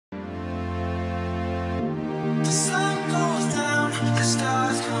The sun goes down, the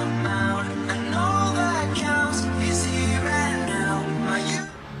stars come out, and all that counts is here and now. My youth.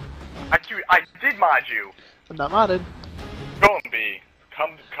 I did mod you. I'm not modded. Go and B.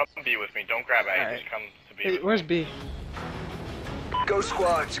 Come B with me. Don't grab A. Alright. Just come to B. Hey, with where's me. B? Go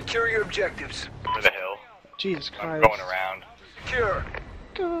squad, secure your objectives. For the hill. Jesus I'm Christ. going around. Secure.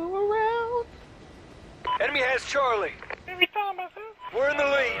 Go around. Enemy has Charlie. Every time I say. We're in the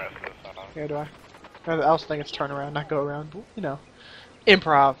lead. Here do I? I also think it's turn around, not go around. But, you know,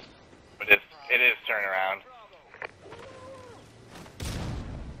 improv. But it is turn around.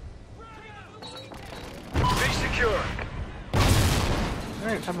 Be secure.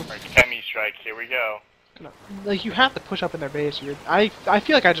 Alright, time to... K.E.M strike. Here we go. Like, you have to push up in their base. I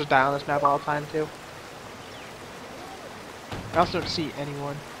feel like I just die on this map all the time, too. I also don't see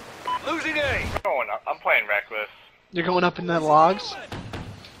anyone. Losing A. I'm playing reckless. You're going up in the logs?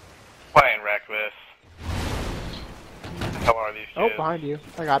 Playing reckless. How are these kids? Oh, behind you.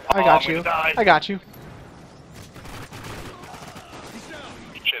 I got I'm you. gonna die. I got you.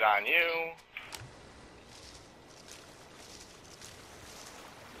 Shit on you.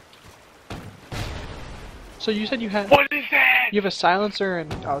 So you said you had... What is that? You have a silencer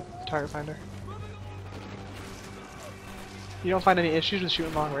and... Oh, target finder. You don't find any issues with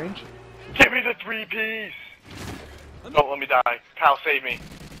shooting long range? Give me the 3-piece. Don't let me die. Kyle, save me.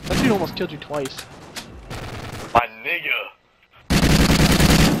 That dude almost killed you twice. My nigga.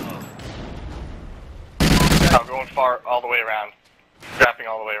 I'm going far all the way around. Wrapping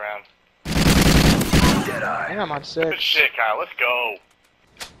all the way around. I think I'm on Good 6. shit, Kyle. Let's go.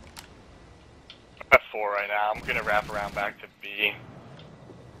 I'm at 4 right now. I'm gonna wrap around back to B.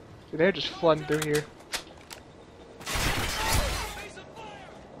 Dude, they're just flooding through here.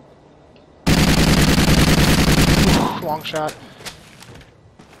 Long shot.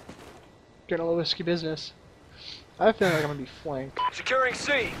 Getting a little risky business. I have a feeling like I'm gonna be flanked. Securing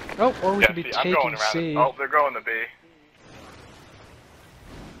C. Oh, or we could be I'm taking going around. C. Oh, they're going to B.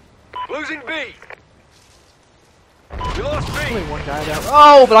 Losing B. We lost B. Only one guy down.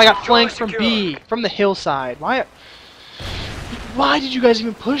 Oh, but I got flanked from secure. B, from the hillside. Why did you guys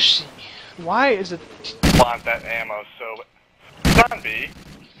even push C? Why is it? Want that ammo so. It's on B.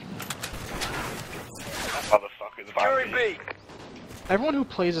 That motherfucker's on Securing B. B. Everyone who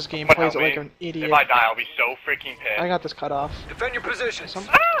plays this game Come on, plays it help like me. an idiot. If I die, I'll be so freaking pissed. I got this cut off. Defend your positions. Some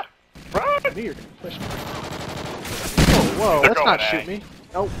Ah! Run! weird. Push me. Oh, whoa! They're Let's not going shoot A. me.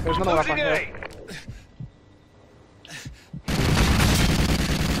 Oh, there's another up on Losing here. A.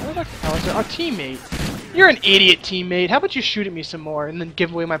 Our teammate. You're an idiot, teammate. How about you shoot at me some more and then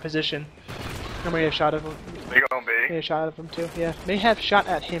give away my position? I may have shot at him. They going B. May have shot at him too. Yeah, may have shot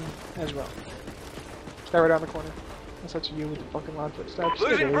at him as well. Stay right around the corner. That's such you with the fucking loud footsteps. It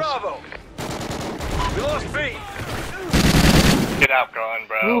Losing is. Bravo. We lost B. Get outgunned,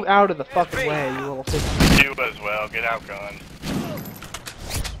 bro. Move out of the fucking B. way, you little bitch. You as well. Get outgunned.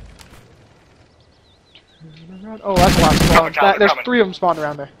 Oh, that's a lot of spawns. Coming, There's coming. 3 of them spawned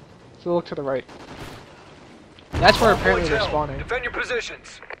around there. So look to the right. That's where apparently they're Hotel. spawning. Defend your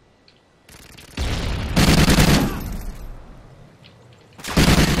positions.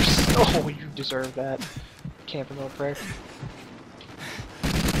 Oh, you deserve that. Camping little prick.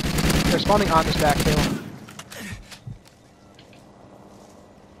 They're spawning on this back hill.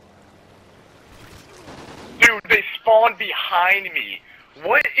 Dude, they spawned behind me.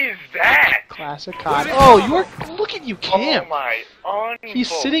 What is that? Classic COD. Oh, you are. Look at you, Cam. Oh my, He's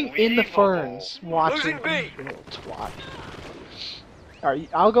sitting in the unbelievable. ferns, watching. Losing B. You little twat. Alright,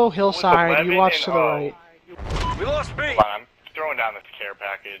 I'll go hillside. You 11 watch to and the 0. right. We lost B. Hold on, I'm throwing down this care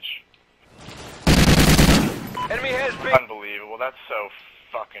package. Enemy has B. Unbelievable. That's so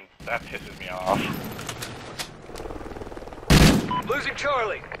fucking. That pisses me off. Losing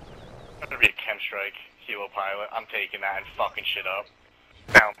Charlie. I'm gonna be a K.E.M strike helo pilot. I'm taking that and fucking shit up.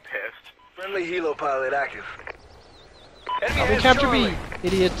 Now I'm pissed. Friendly helo pilot active. Enemy Help me has capture Charlie. B,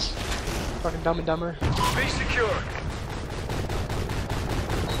 idiots. Fucking dumb and dumber. B secure.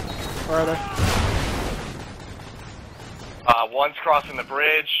 Where are they? One's crossing the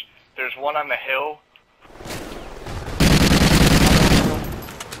bridge. There's one on the hill.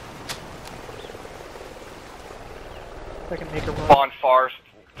 If I can make a run. Spawn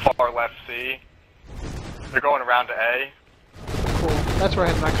far left C. They're going around to A. Cool. That's where I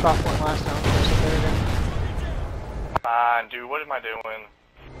had my cross one last time. There's a there again. Come on, dude. What am I doing?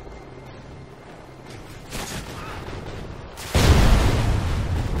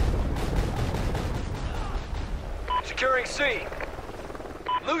 Securing C.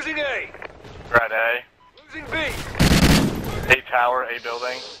 Losing A. We're at A. Losing B. A tower, A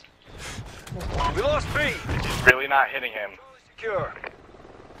building. We lost B. He's really not hitting him. Secure.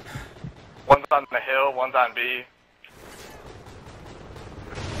 One's on the hill, one's on B.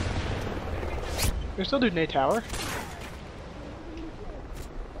 We're still doing A tower.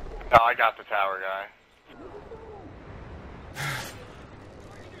 No, I got the tower guy.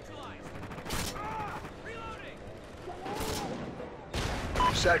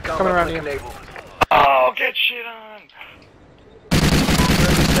 SATCOM Coming around uplink you. enabled. Oh, get shit on!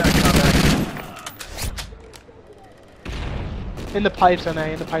 Friendly SATCOM active. In the pipes on A,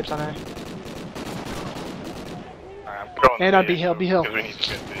 in the pipes on A. Alright, I'm going And to on B hill, B hill. Because we need to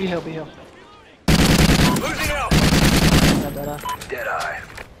get B hill, B hill. Losing Alpha. Got that eye. Dead eye.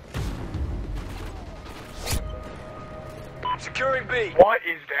 Securing B. What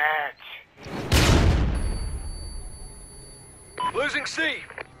is that? Losing C.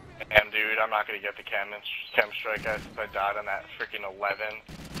 Damn, dude, I'm not gonna get the K.E.M strike guys since I died on that freaking 11.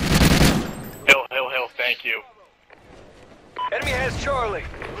 Hill, thank you. Enemy has Charlie.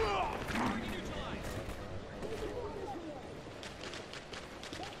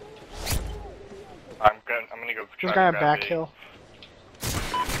 I'm gonna go try This guy to on grab back B. hill.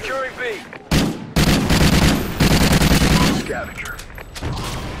 Securing B. Scavenger.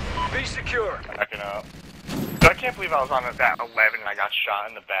 B secure. I'm backing up. Dude, I can't believe I was on that 11 and I got shot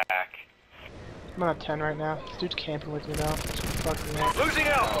in the back. I'm on a 10 right now. This dude's camping with me now. Fucking me up. Losing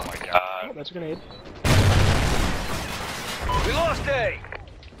Oh Alpha. my Oh, god. that's a grenade. We lost A.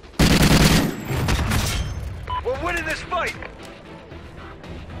 We're winning this fight.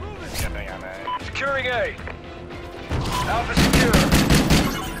 Getting on A. Securing A. Alpha secure.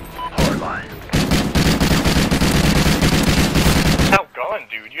 Hardline. Outgun,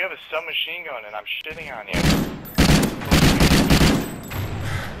 dude. You have a submachine gun and I'm shitting on you.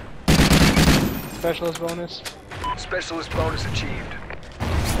 Specialist bonus. Specialist bonus achieved.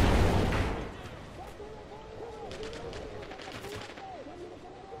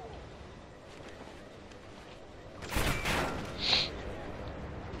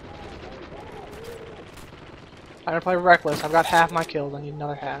 I'm gonna play reckless. I've got half my kills. I need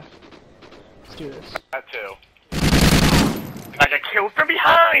another half. Let's do this. That too. I got killed from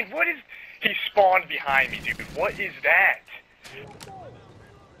behind! What is... He spawned behind me, dude. What is that?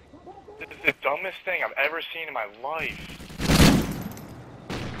 This is the dumbest thing I've ever seen in my life.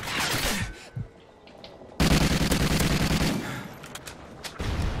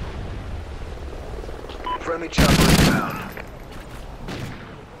 Friendly chopper inbound.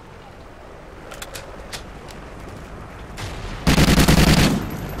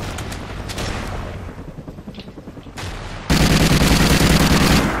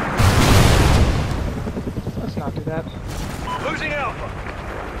 Let's not do that. Losing Alpha.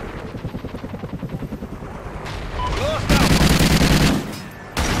 We lost Alpha.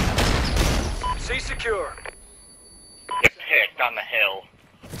 C secure. Get picked on the hill.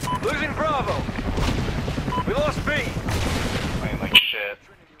 Losing Bravo. We lost B. Playing like shit.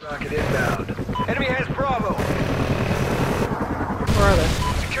 Rocket inbound. Enemy has Bravo. Where are they?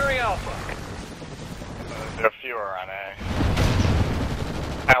 Securing Alpha. There are fewer on A.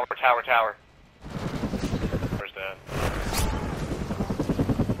 Tower. Where's that?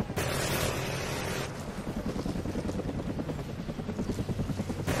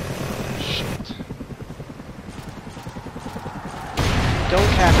 Shit. Don't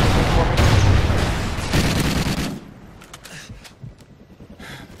catch me for me.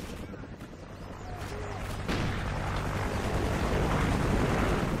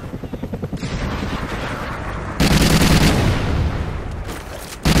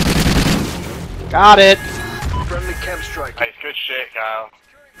 Got it! Friendly K.E.M strike. Nice, good shit, Kyle.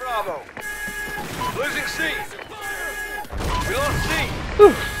 Bravo. Losing C. We lost C.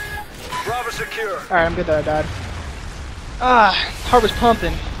 Whew. Bravo secure. Alright, I'm good that I died. Ah, heart was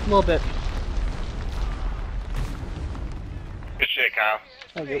pumping. A little bit. Good shit, Kyle.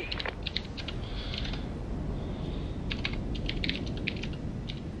 Thank you.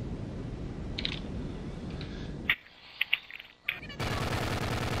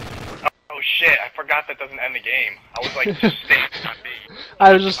 Oh shit, I forgot that doesn't end the game. I was like, just standing on B.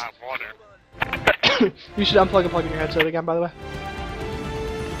 I was just... Not water. You should unplug and plug in your headset again, by the way.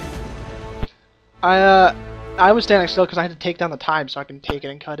 I was standing still because I had to take down the time so I can take it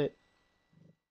and cut it.